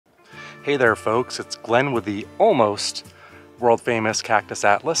Hey there folks, it's Glenn with the almost world famous Cactus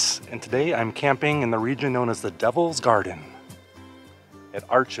Atlas, and today I'm camping in the region known as the Devil's Garden at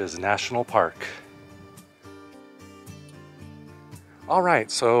ARCHES National Park. Alright,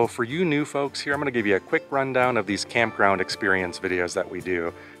 so for you new folks here, I'm going to give you a quick rundown of these campground experience videos that we do.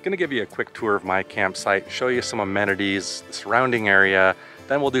 I'm going to give you a quick tour of my campsite, show you some amenities, the surrounding area,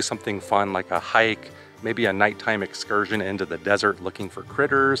 then we'll do something fun like a hike, maybe a nighttime excursion into the desert looking for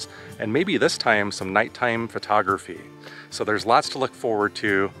critters, and maybe this time some nighttime photography. So there's lots to look forward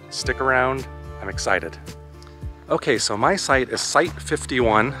to. Stick around, I'm excited. Okay, so my site is Site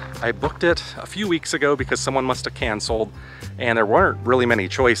 51. I booked it a few weeks ago because someone must have canceled, and there weren't really many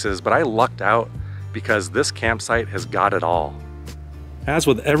choices, but I lucked out because this campsite has got it all. As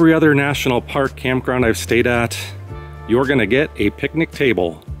with every other national park campground I've stayed at, you're gonna get a picnic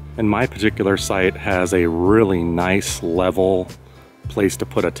table. And my particular site has a really nice level place to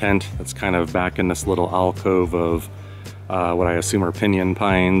put a tent that's kind of back in this little alcove of what I assume are pinyon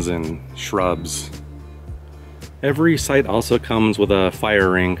pines and shrubs. Every site also comes with a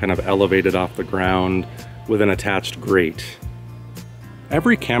fire ring kind of elevated off the ground with an attached grate.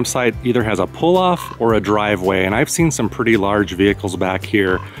 Every campsite either has a pull-off or a driveway, and I've seen some pretty large vehicles back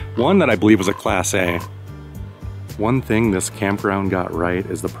here. One that I believe was a Class A. One thing this campground got right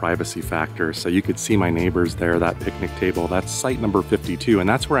is the privacy factor. So you could see my neighbors there, that picnic table. That's site number 52, and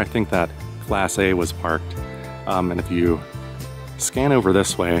that's where I think that Class A was parked. And if you scan over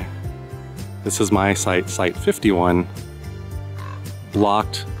this way, this is my site, Site 51,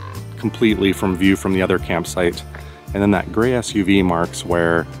 blocked completely from view from the other campsite. And then that gray SUV marks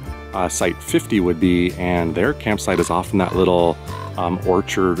where Site 50 would be, and their campsite is off in that little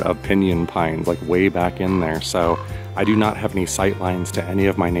orchard of pinyon pines, like way back in there. So I do not have any sight lines to any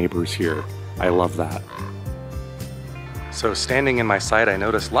of my neighbors here. I love that. So standing in my site, I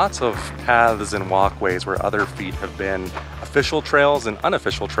noticed lots of paths and walkways where other feet have been, official trails and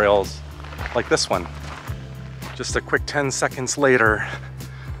unofficial trails like this one. Just a quick 10 seconds later,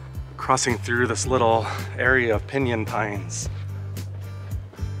 crossing through this little area of pinyon pines,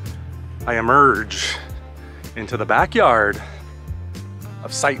 I emerge into the backyard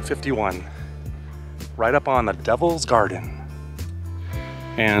of Site 51, right up on the Devil's Garden.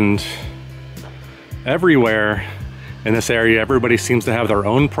 And everywhere in this area, everybody seems to have their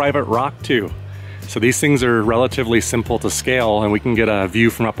own private rock too. So these things are relatively simple to scale, and we can get a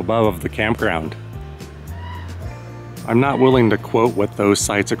view from up above of the campground. I'm not willing to quote what those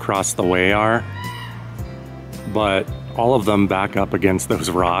sites across the way are, but all of them back up against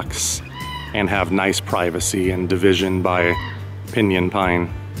those rocks and have nice privacy and division by pinyon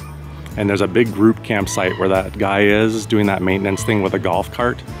pine. And there's a big group campsite where that guy is doing that maintenance thing with a golf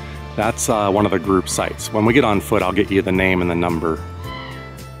cart. That's one of the group sites. When we get on foot, I'll get you the name and the number.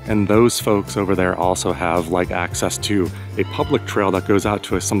 And those folks over there also have like access to a public trail that goes out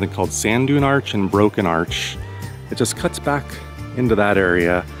to something called Sand Dune Arch and Broken Arch. It just cuts back into that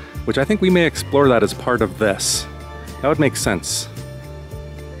area, which I think we may explore that as part of this. That would make sense.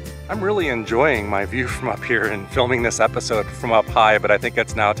 I'm really enjoying my view from up here and filming this episode from up high, but I think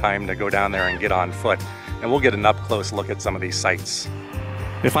it's now time to go down there and get on foot, and we'll get an up-close look at some of these sites.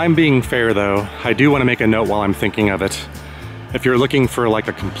 If I'm being fair though, I do want to make a note while I'm thinking of it. If you're looking for like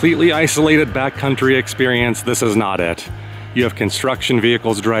a completely isolated backcountry experience, this is not it. You have construction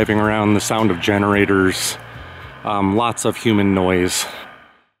vehicles driving around, the sound of generators, lots of human noise.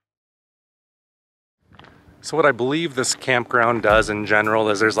 So what I believe this campground does in general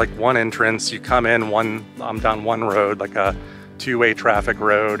is there's like one entrance, you come in down one road, like a two-way traffic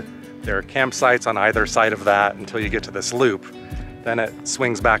road. There are campsites on either side of that until you get to this loop. Then it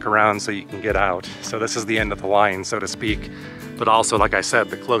swings back around so you can get out. So this is the end of the line, so to speak. But also, like I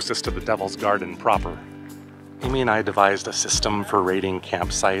said, the closest to the Devil's Garden proper. Amy and I devised a system for rating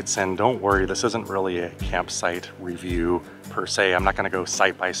campsites, and don't worry, this isn't really a campsite review per se. I'm not gonna go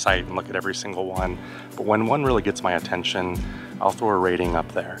site by site and look at every single one, but when one really gets my attention, I'll throw a rating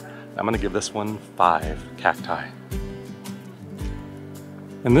up there. I'm gonna give this one 5 cacti.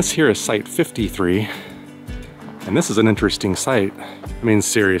 And this here is Site 53, and this is an interesting site. I mean,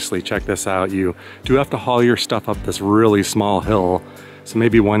 seriously, check this out. You do have to haul your stuff up this really small hill, so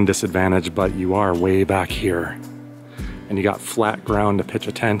maybe one disadvantage, but you are way back here. And you got flat ground to pitch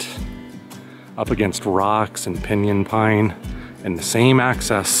a tent up against rocks and pinyon pine, and the same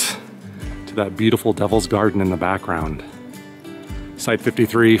access to that beautiful Devil's Garden in the background. Site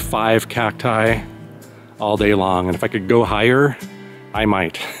 53, 5 cacti all day long, and if I could go higher, I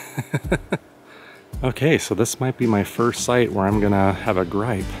might. Okay, so this might be my first site where I'm gonna have a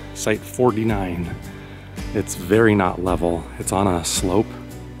gripe. Site 49. It's very not level. It's on a slope.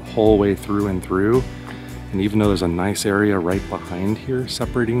 The whole way through and through. And even though there's a nice area right behind here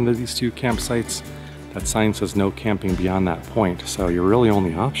separating these two campsites, that sign says no camping beyond that point. So your really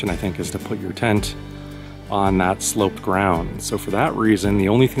only option, I think, is to put your tent on that sloped ground. So for that reason, the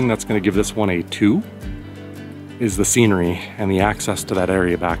only thing that's going to give this one a 2 is the scenery and the access to that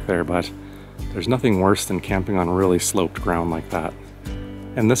area back there. But there's nothing worse than camping on really sloped ground like that.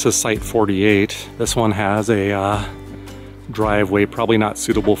 And this is site 48. This one has a driveway, probably not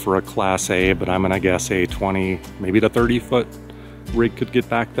suitable for a Class A, but I'm gonna guess a 20, maybe to 30 foot rig could get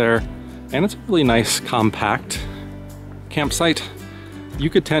back there. And it's a really nice, compact campsite. You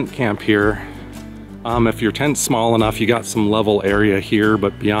could tent camp here. If your tent's small enough, you got some level area here,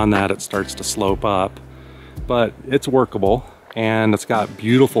 but beyond that, it starts to slope up. But it's workable, and it's got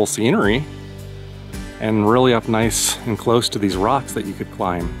beautiful scenery, and really up nice and close to these rocks that you could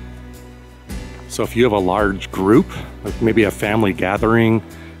climb. So if you have a large group, like maybe a family gathering,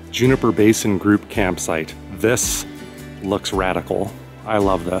 Juniper Basin group campsite, this looks radical. I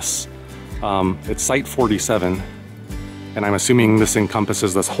love this. It's site 47, and I'm assuming this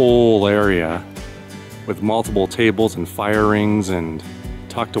encompasses this whole area with multiple tables and fire rings and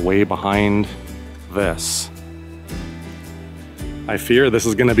tucked away behind this. I fear this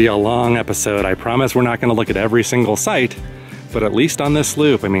is gonna be a long episode. I promise we're not gonna look at every single site, but at least on this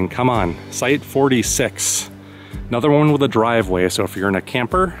loop, I mean, come on, site 46. Another one with a driveway, so if you're in a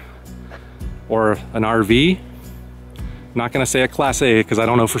camper or an RV, I'm not gonna say a Class A because I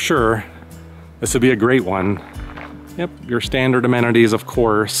don't know for sure, this would be a great one. Yep, your standard amenities, of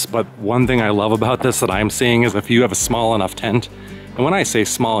course, but one thing I love about this that I'm seeing is if you have a small enough tent, and when I say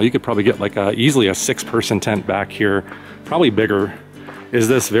small, you could probably get like easily a 6-person tent back here, probably bigger, is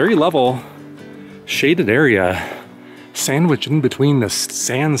this very level, shaded area sandwiched in between this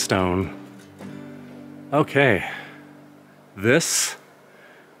sandstone. Okay, this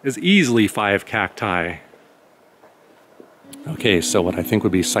is easily 5 cacti. Okay, so what I think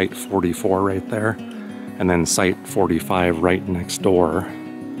would be site 44 right there, and then site 45 right next door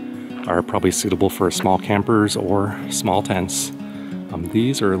are probably suitable for small campers or small tents.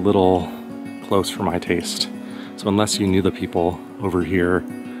 These are a little close for my taste. So unless you knew the people over here,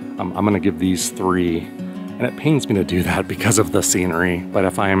 I'm gonna give these 3. And it pains me to do that because of the scenery, but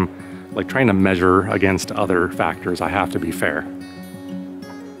if I'm like trying to measure against other factors, I have to be fair.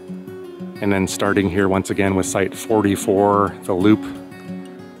 And then starting here once again with site 44, the loop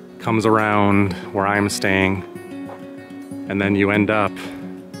comes around where I'm staying, and then you end up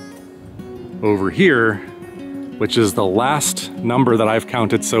over here, which is the last number that I've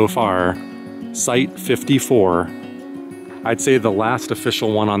counted so far, site 54. I'd say the last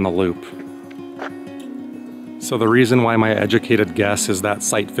official one on the loop. So the reason why my educated guess is that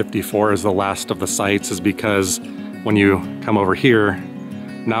site 54 is the last of the sites is because when you come over here,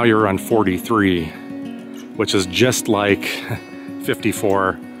 now you're on 43, which is just like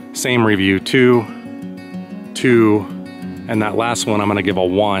 54. Same review, 2, 2, and that last one I'm gonna give a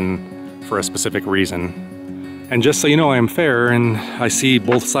 1 for a specific reason. And just so you know, I'm fair and I see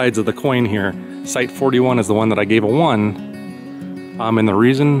both sides of the coin here. Site 41 is the one that I gave a 1. And the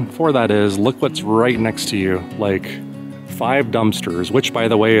reason for that is, look what's right next to you, like 5 dumpsters, which by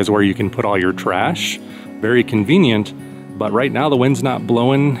the way is where you can put all your trash. Very convenient, but right now the wind's not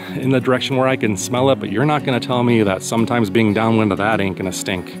blowing in the direction where I can smell it, but you're not gonna tell me that sometimes being downwind of that ain't gonna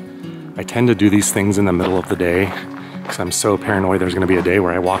stink. I tend to do these things in the middle of the day because I'm so paranoid there's gonna be a day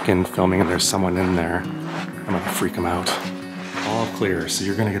where I walk in filming and there's someone in there. I'm gonna freak them out. All clear, so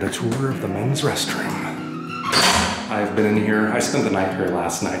you're gonna get a tour of the men's restroom. I've been in here, I spent the night here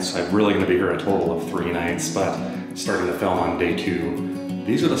last night, so I'm really gonna be here a total of 3 nights, but starting to film on day 2.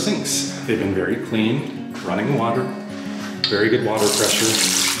 These are the sinks. They've been very clean, running water, very good water pressure.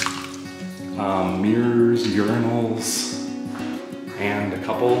 Mirrors, urinals, and a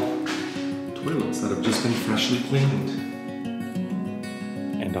couple toilets that have just been freshly cleaned.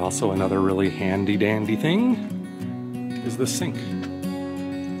 And also another really handy dandy thing is the sink.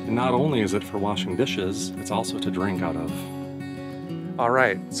 And not only is it for washing dishes, it's also to drink out of. All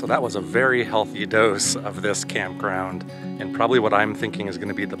right, so that was a very healthy dose of this campground, and probably what I'm thinking is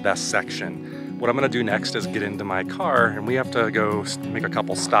gonna be the best section. What I'm gonna do next is get into my car, and we have to go make a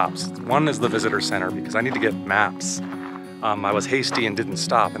couple stops. One is the visitor center, because I need to get maps. I was hasty and didn't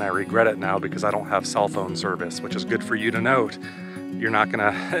stop, and I regret it now because I don't have cell phone service, which is good for you to note. You're not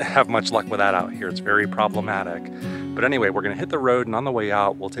gonna have much luck with that out here. It's very problematic. But anyway, we're gonna hit the road, and on the way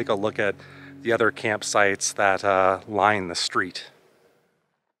out, we'll take a look at the other campsites that line the street.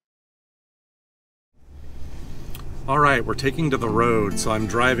 All right, we're taking to the road, so I'm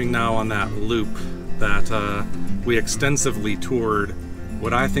driving now on that loop that we extensively toured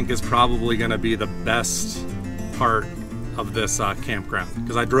what I think is probably going to be the best part of this campground,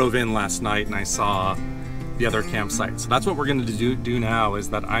 because I drove in last night and I saw the other campsite. So that's what we're going to do now, is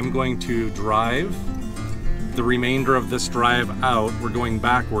that I'm going to drive the remainder of this drive out. We're going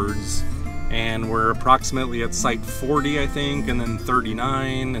backwards, and we're approximately at site 40, I think, and then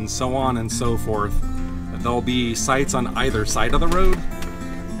 39, and so on and so forth. There'll be sites on either side of the road,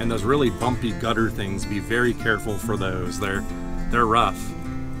 and those really bumpy gutter things, be very careful for those. They're rough.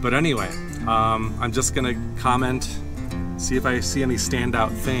 But anyway, I'm just gonna comment, see if I see any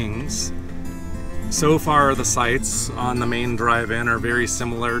standout things. So far, the sites on the main drive-in are very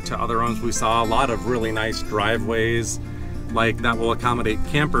similar to other ones we saw. A lot of really nice driveways, like that will accommodate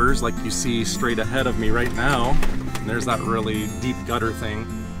campers, like you see straight ahead of me right now. And there's that really deep gutter thing.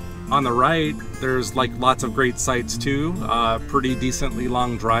 On the right, there's like lots of great sites too, pretty decently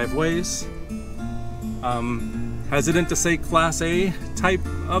long driveways. Hesitant to say Class A type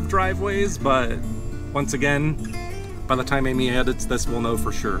of driveways, but once again, by the time Amy edits this, we'll know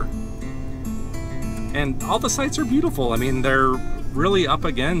for sure. And all the sites are beautiful. I mean, they're really up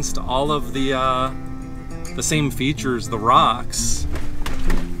against all of the same features, the rocks.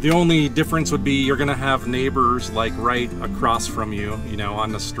 The only difference would be you're gonna have neighbors like right across from you, you know,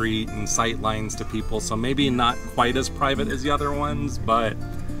 on the street, and sight lines to people. So maybe not quite as private as the other ones, but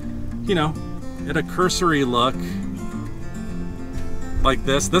you know, at a cursory look like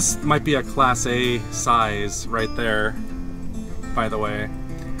this might be a Class A size right there, by the way.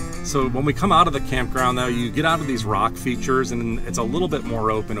 So when we come out of the campground though, you get out of these rock features and it's a little bit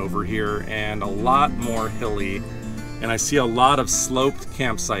more open over here and a lot more hilly. And I see a lot of sloped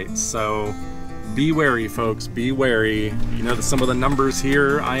campsites, so be wary, folks, be wary. You know, some of the numbers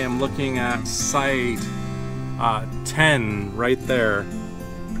here, I am looking at site 10 right there,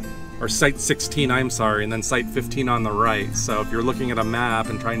 or site 16, I'm sorry, and then site 15 on the right. So if you're looking at a map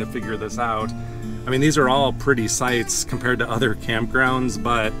and trying to figure this out, I mean, these are all pretty sites compared to other campgrounds,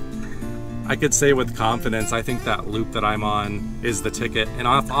 but I could say with confidence, I think that loop that I'm on is the ticket. And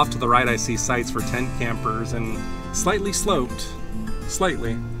off to the right, I see sites for tent campers and slightly sloped,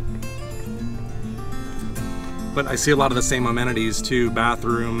 slightly. But I see a lot of the same amenities too,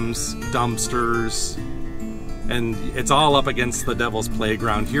 bathrooms, dumpsters, and it's all up against the Devil's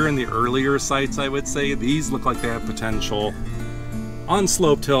Playground. Here in the earlier sites, I would say, these look like they have potential. On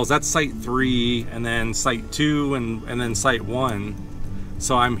sloped hills, that's site 3, and then site 2, and then site 1.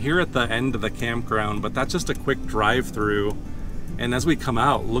 So I'm here at the end of the campground, but that's just a quick drive through. And as we come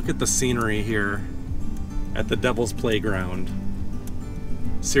out, look at the scenery here at the Devil's Playground.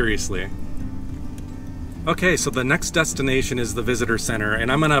 Seriously. Okay, so the next destination is the visitor center,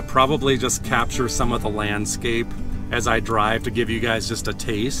 and I'm gonna probably just capture some of the landscape as I drive to give you guys just a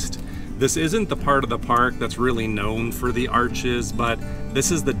taste. This isn't the part of the park that's really known for the arches, but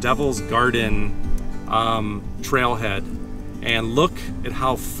this is the Devil's Garden trailhead. And look at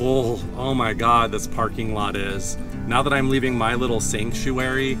how full, oh my God, this parking lot is. Now that I'm leaving my little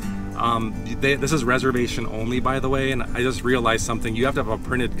sanctuary, this is reservation only, by the way, and I just realized something. You have to have a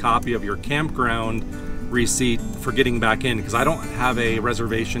printed copy of your campground receipt for getting back in, because I don't have a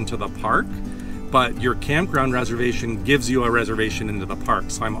reservation to the park, but your campground reservation gives you a reservation into the park.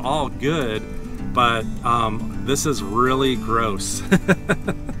 So I'm all good, but this is really gross.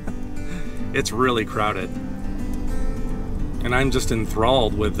 It's really crowded. And I'm just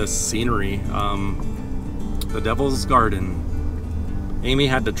enthralled with this scenery. The Devil's Garden. Amy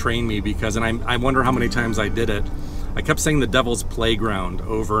had to train me because, and I wonder how many times I did it. I kept saying the Devil's Playground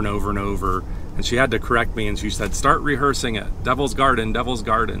over and over and over, and she had to correct me, and she said, start rehearsing it. Devil's Garden, Devil's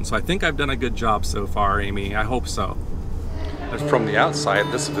Garden. So I think I've done a good job so far, Amy. I hope so. From the outside,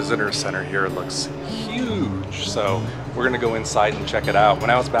 this visitor center here looks huge. So we're gonna go inside and check it out. When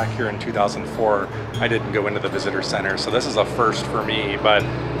I was back here in 2004, I didn't go into the visitor center. So this is a first for me, but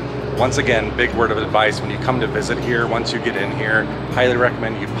once again, big word of advice, when you come to visit here, once you get in here, highly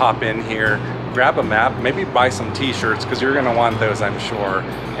recommend you pop in here, grab a map, maybe buy some t-shirts, because you're gonna want those, I'm sure,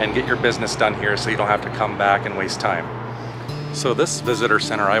 and get your business done here so you don't have to come back and waste time. So this visitor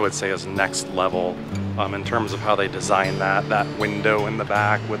center, I would say, is next level in terms of how they design that window in the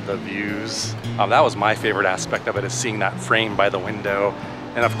back with the views. That was my favorite aspect of it, is seeing that frame by the window.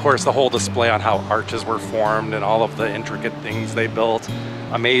 And of course, the whole display on how arches were formed and all of the intricate things they built.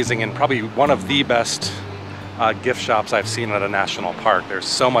 Amazing, and probably one of the best gift shops I've seen at a national park. There's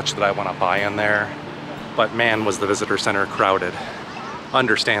so much that I want to buy in there, but man, was the visitor center crowded.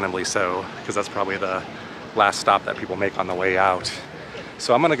 Understandably so, because that's probably the last stop that people make on the way out.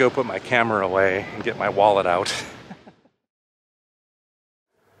 So I'm gonna go put my camera away and get my wallet out.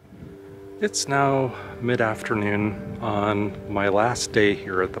 It's now mid-afternoon on my last day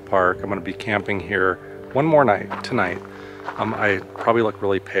here at the park. I'm gonna be camping here one more night, tonight. I probably look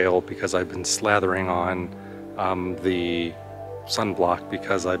really pale because I've been slathering on the sunblock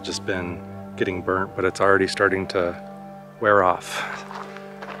because I've just been getting burnt, but it's already starting to wear off.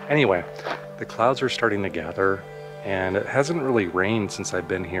 Anyway, the clouds are starting to gather, and it hasn't really rained since I've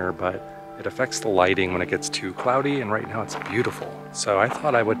been here, but it affects the lighting when it gets too cloudy, and right now it's beautiful. So I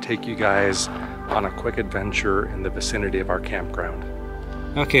thought I would take you guys on a quick adventure in the vicinity of our campground.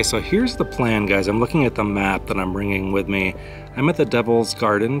 Okay, so here's the plan, guys. I'm looking at the map that I'm bringing with me. I'm at the Devil's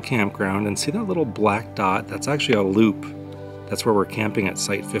Garden Campground, and see that little black dot? That's actually a loop. That's where we're camping at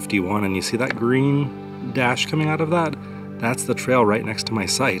Site 51, and you see that green dash coming out of that? That's the trail right next to my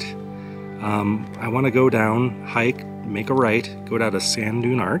site. I want to go down, hike, make a right, go down to Sand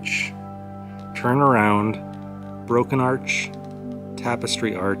Dune Arch, turn around, Broken Arch,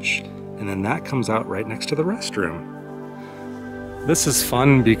 Tapestry Arch, and then that comes out right next to the restroom. This is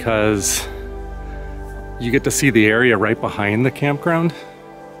fun because you get to see the area right behind the campground,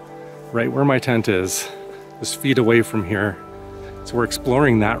 right where my tent is, just feet away from here. So we're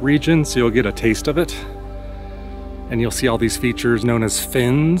exploring that region, so you'll get a taste of it. And you'll see all these features known as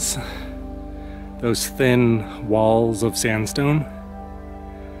fins, those thin walls of sandstone.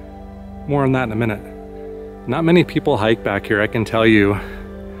 More on that in a minute. Not many people hike back here, I can tell you,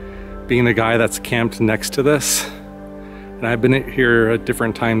 being the guy that's camped next to this. And I've been here at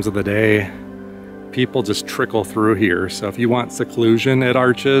different times of the day. People just trickle through here. So if you want seclusion at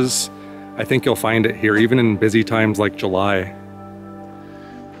ARCHES, I think you'll find it here, even in busy times like July.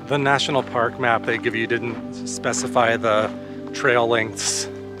 The national park map they give you didn't specify the trail lengths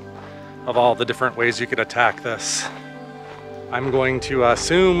of all the different ways you could attack this. I'm going to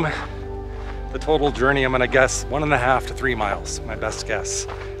assume the total journey, I'm gonna guess 1.5 to 3 miles, my best guess,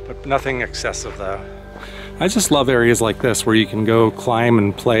 but nothing excessive though. I just love areas like this where you can go climb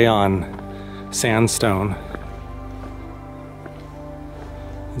and play on sandstone.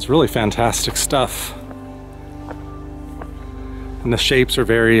 It's really fantastic stuff. And the shapes are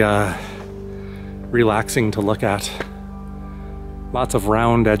very relaxing to look at. Lots of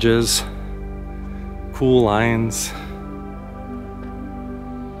round edges, cool lines.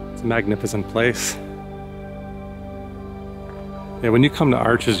 It's a magnificent place. Yeah, when you come to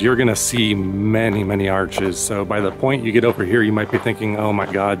ARCHES, you're gonna see many, many arches. So by the point you get over here, you might be thinking, oh my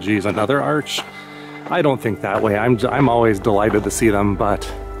God, geez, another arch? I don't think that way. I'm always delighted to see them, but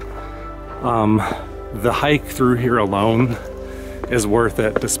the hike through here alone is worth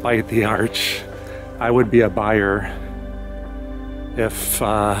it despite the arch. I would be a buyer if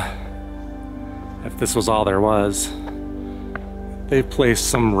this was all there was. They've placed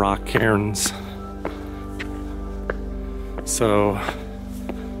some rock cairns, so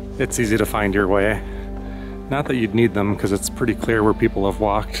it's easy to find your way. Not that you'd need them, because it's pretty clear where people have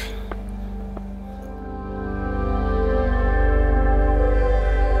walked.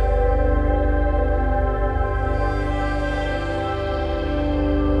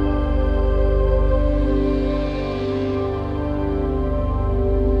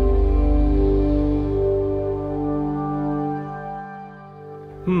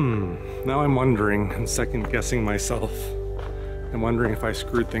 Now I'm wondering and second guessing myself. I'm wondering if I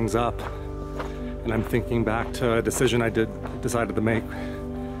screwed things up. And I'm thinking back to a decision I decided to make,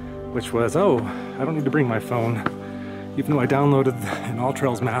 which was, oh, I don't need to bring my phone. Even though I downloaded an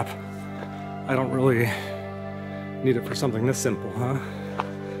AllTrails map, I don't really need it for something this simple, huh?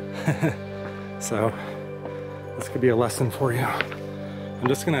 So this could be a lesson for you. I'm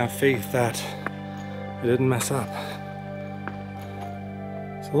just gonna have faith that I didn't mess up.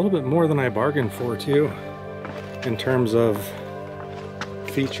 A little bit more than I bargained for too, in terms of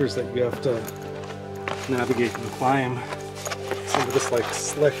features that you have to navigate and climb. Some of this like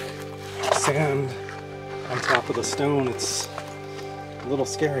slick sand on top of the stone, it's a little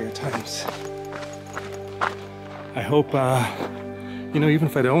scary at times. I hope, you know, even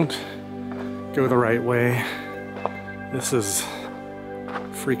if I don't go the right way, this is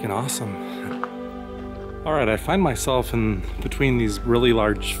freaking awesome. All right, I find myself in between these really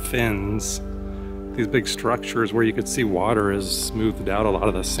large fins, these big structures where you could see water has smoothed out a lot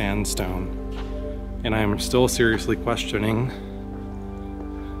of the sandstone. And I'm still seriously questioning,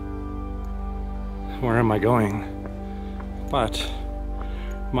 where am I going? But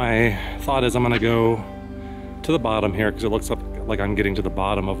my thought is I'm gonna go to the bottom here because it looks like I'm getting to the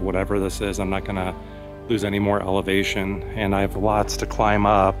bottom of whatever this is. I'm not gonna lose any more elevation, and I have lots to climb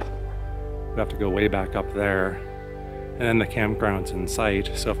up. We have to go way back up there, and then the campground's in sight.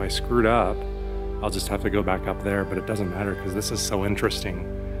 So if I screwed up, I'll just have to go back up there, but it doesn't matter because this is so interesting.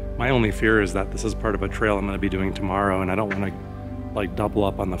 My only fear is that this is part of a trail I'm going to be doing tomorrow, and I don't want to like double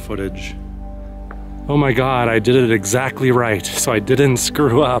up on the footage. Oh my God, I did it exactly right. So I didn't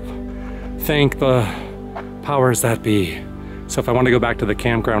screw up. Thank the powers that be. So if I want to go back to the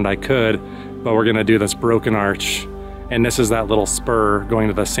campground, I could, but we're going to do this broken arch. And this is that little spur going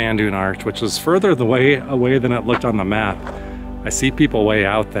to the sand dune arch, which is further away than it looked on the map. I see people way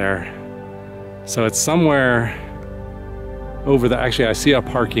out there. So it's somewhere over the, actually I see a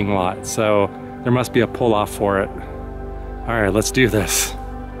parking lot, so there must be a pull off for it. All right, let's do this.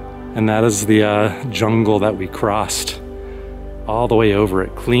 And that is the jungle that we crossed. All the way over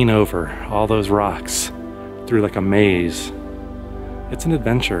it, clean over all those rocks through like a maze. It's an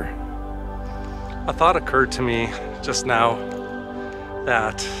adventure. A thought occurred to me just now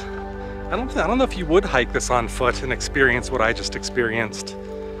that I don't know if you would hike this on foot and experience what I just experienced.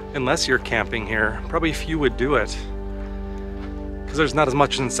 Unless you're camping here, probably few would do it. Because there's not as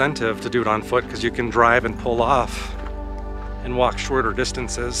much incentive to do it on foot because you can drive and pull off and walk shorter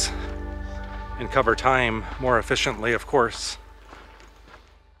distances and cover time more efficiently, of course.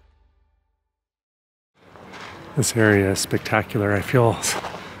 This area is spectacular. I feel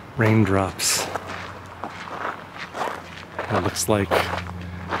raindrops. It looks like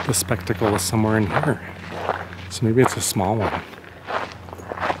the spectacle is somewhere in here. So maybe it's a small one.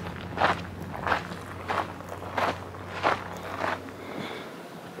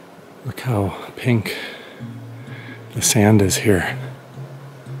 Look how pink the sand is here.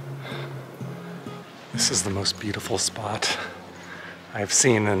 This is the most beautiful spot I've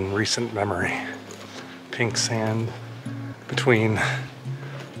seen in recent memory. Pink sand between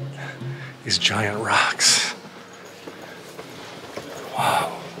these giant rocks.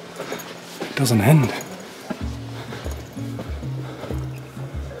 Wow, it doesn't end.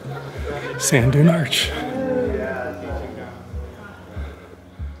 Sand dune arch.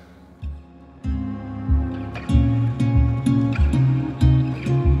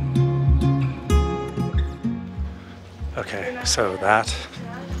 Okay, so that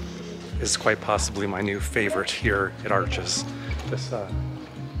is quite possibly my new favorite here at Arches. This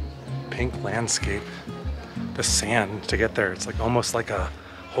pink landscape, the sand to get there, it's like almost like a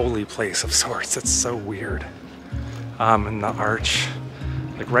holy place of sorts. It's so weird. And the arch,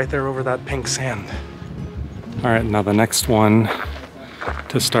 like right there over that pink sand. All right, now the next one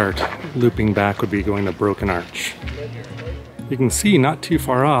to start looping back would be going to Broken Arch. You can see not too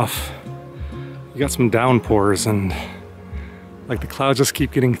far off, you got some downpours and like the clouds just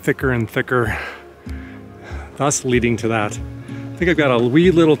keep getting thicker and thicker, thus leading to that. I think I've got a wee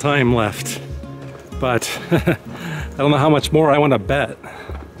little time left, but I don't know how much more I want to bet.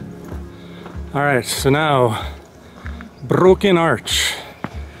 All right, so now Broken Arch.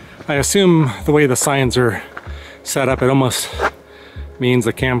 I assume the way the signs are set up, it almost means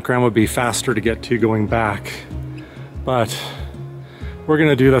the campground would be faster to get to going back, but we're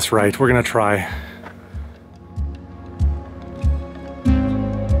gonna do this right. We're gonna try.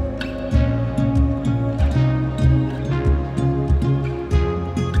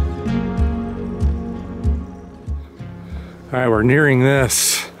 All right, we're nearing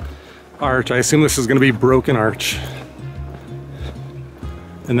this arch. I assume this is gonna be Broken Arch.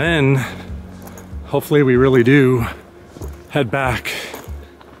 And then, hopefully we really do head back.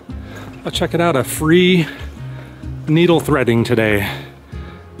 Oh, check it out, a free needle threading today.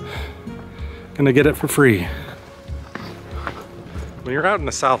 Gonna get it for free. When you're out in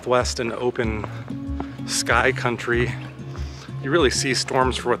the Southwest in open sky country, you really see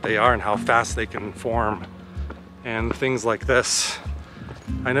storms for what they are and how fast they can form. And things like this,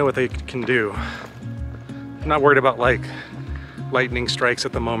 I know what they can do. I'm not worried about like lightning strikes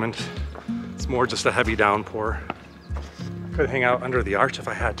at the moment. It's more just a heavy downpour. Could hang out under the arch if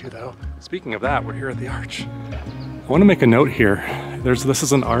I had to though. Speaking of that, we're here at the arch. I want to make a note here. This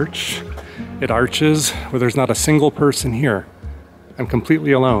is an arch. It arches where there's not a single person here. I'm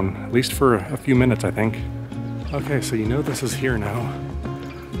completely alone, at least for a few minutes, I think. Okay, so you know this is here now.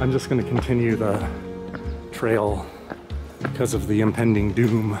 I'm just gonna continue the trail because of the impending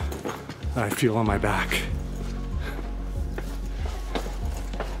doom that I feel on my back.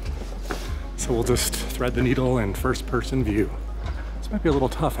 So we'll just thread the needle in first person view. This might be a little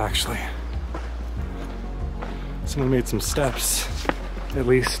tough actually. Someone made some steps, at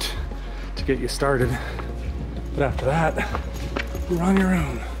least, to get you started. But after that, you're on your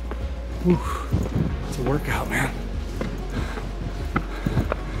own. Ooh, it's a workout, man.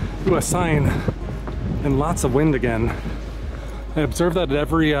 Ooh, a sign and lots of wind again. I observed that at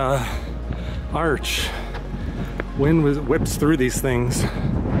every arch, wind whips through these things.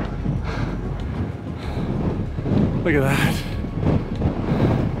 Look at that.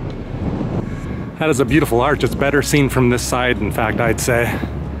 That is a beautiful arch. It's better seen from this side, in fact, I'd say.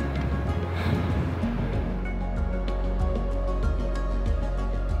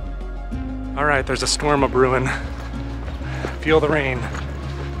 All right, there's a storm a-brewing. Feel the rain.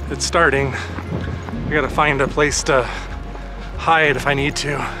 It's starting. I gotta find a place to hide if I need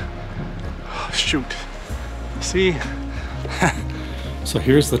to. Oh, shoot. See? So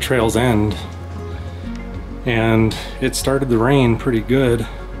here's the trail's end. And it started to rain pretty good.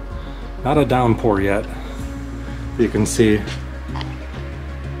 Not a downpour yet. You can see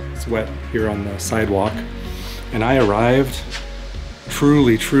it's wet here on the sidewalk. And I arrived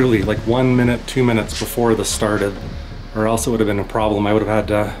truly like 1 minute, 2 minutes before this started, or else it would have been a problem. I would have had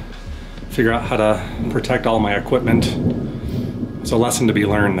to figure out how to protect all my equipment. It's a lesson to be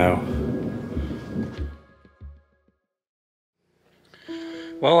learned though.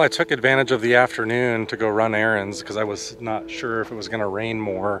 Well, I took advantage of the afternoon to go run errands because I was not sure if it was gonna rain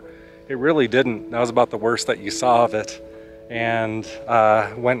more. It really didn't. That was about the worst that you saw of it. And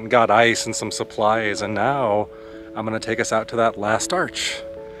went and got ice and some supplies, and now I'm gonna take us out to that last arch.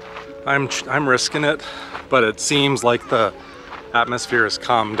 I'm risking it, but it seems like the atmosphere has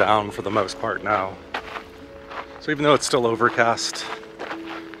calmed down for the most part now. So even though it's still overcast,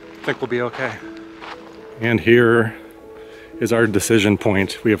 I think we'll be okay. And here is our decision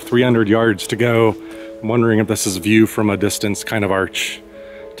point. We have 300 yards to go. I'm wondering if this is view from a distance kind of arch.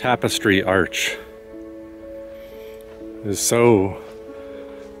 Tapestry arch. It is so,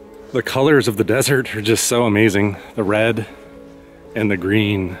 the colors of the desert are just so amazing. The red and the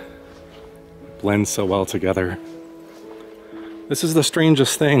green blend so well together. This is the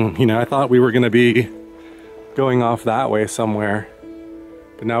strangest thing. You know, I thought we were gonna be going off that way somewhere,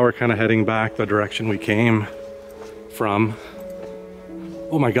 but now we're kind of heading back the direction we came from.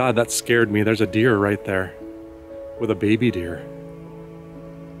 Oh my God, that scared me. There's a deer right there with a baby deer.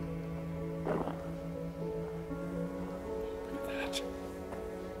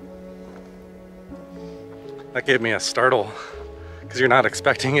 That gave me a startle because you're not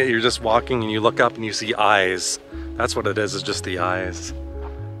expecting it. You're just walking and you look up and you see eyes. That's what it is just the eyes.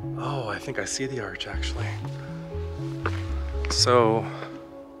 Oh, I think I see the arch actually. So,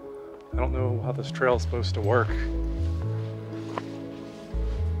 I don't know how this trail is supposed to work.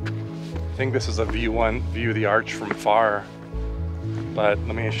 I think this is a view of the arch from far, but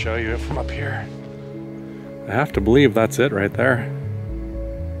let me show you it from up here. I have to believe that's it right there.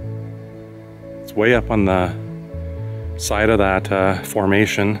 It's way up on the side of that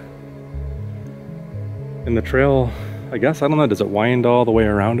formation. And the trail, I guess, I don't know, does it wind all the way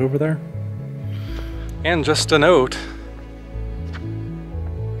around over there? And just a note,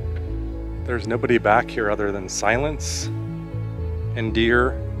 there's nobody back here other than silence and deer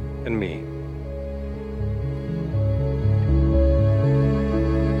and me.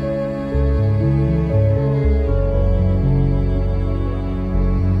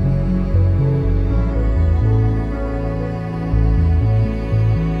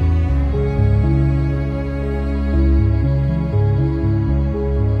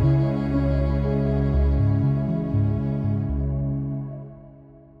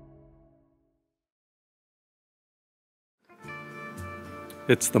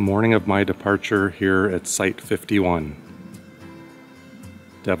 It's the morning of my departure here at Site 51,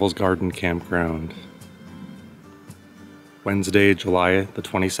 Devil's Garden Campground, Wednesday, July the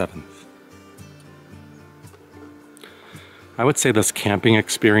 27th. I would say this camping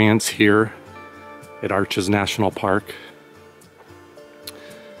experience here at ARCHES National Park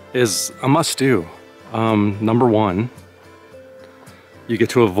is a must-do. Number one, you get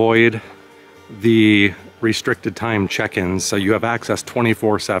to avoid the restricted time check-ins, so you have access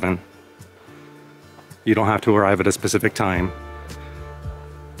 24/7. You don't have to arrive at a specific time.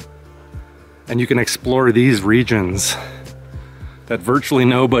 And you can explore these regions that virtually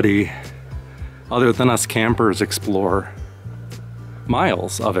nobody other than us campers explore.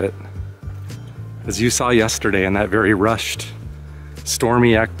 Miles of it. As you saw yesterday in that very rushed,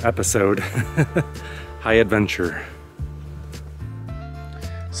 stormy episode, High Adventure.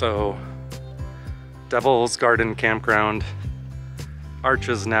 So, Devil's Garden Campground,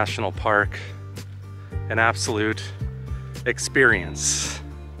 ARCHES National Park, an absolute experience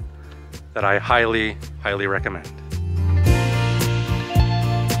that I highly, highly recommend.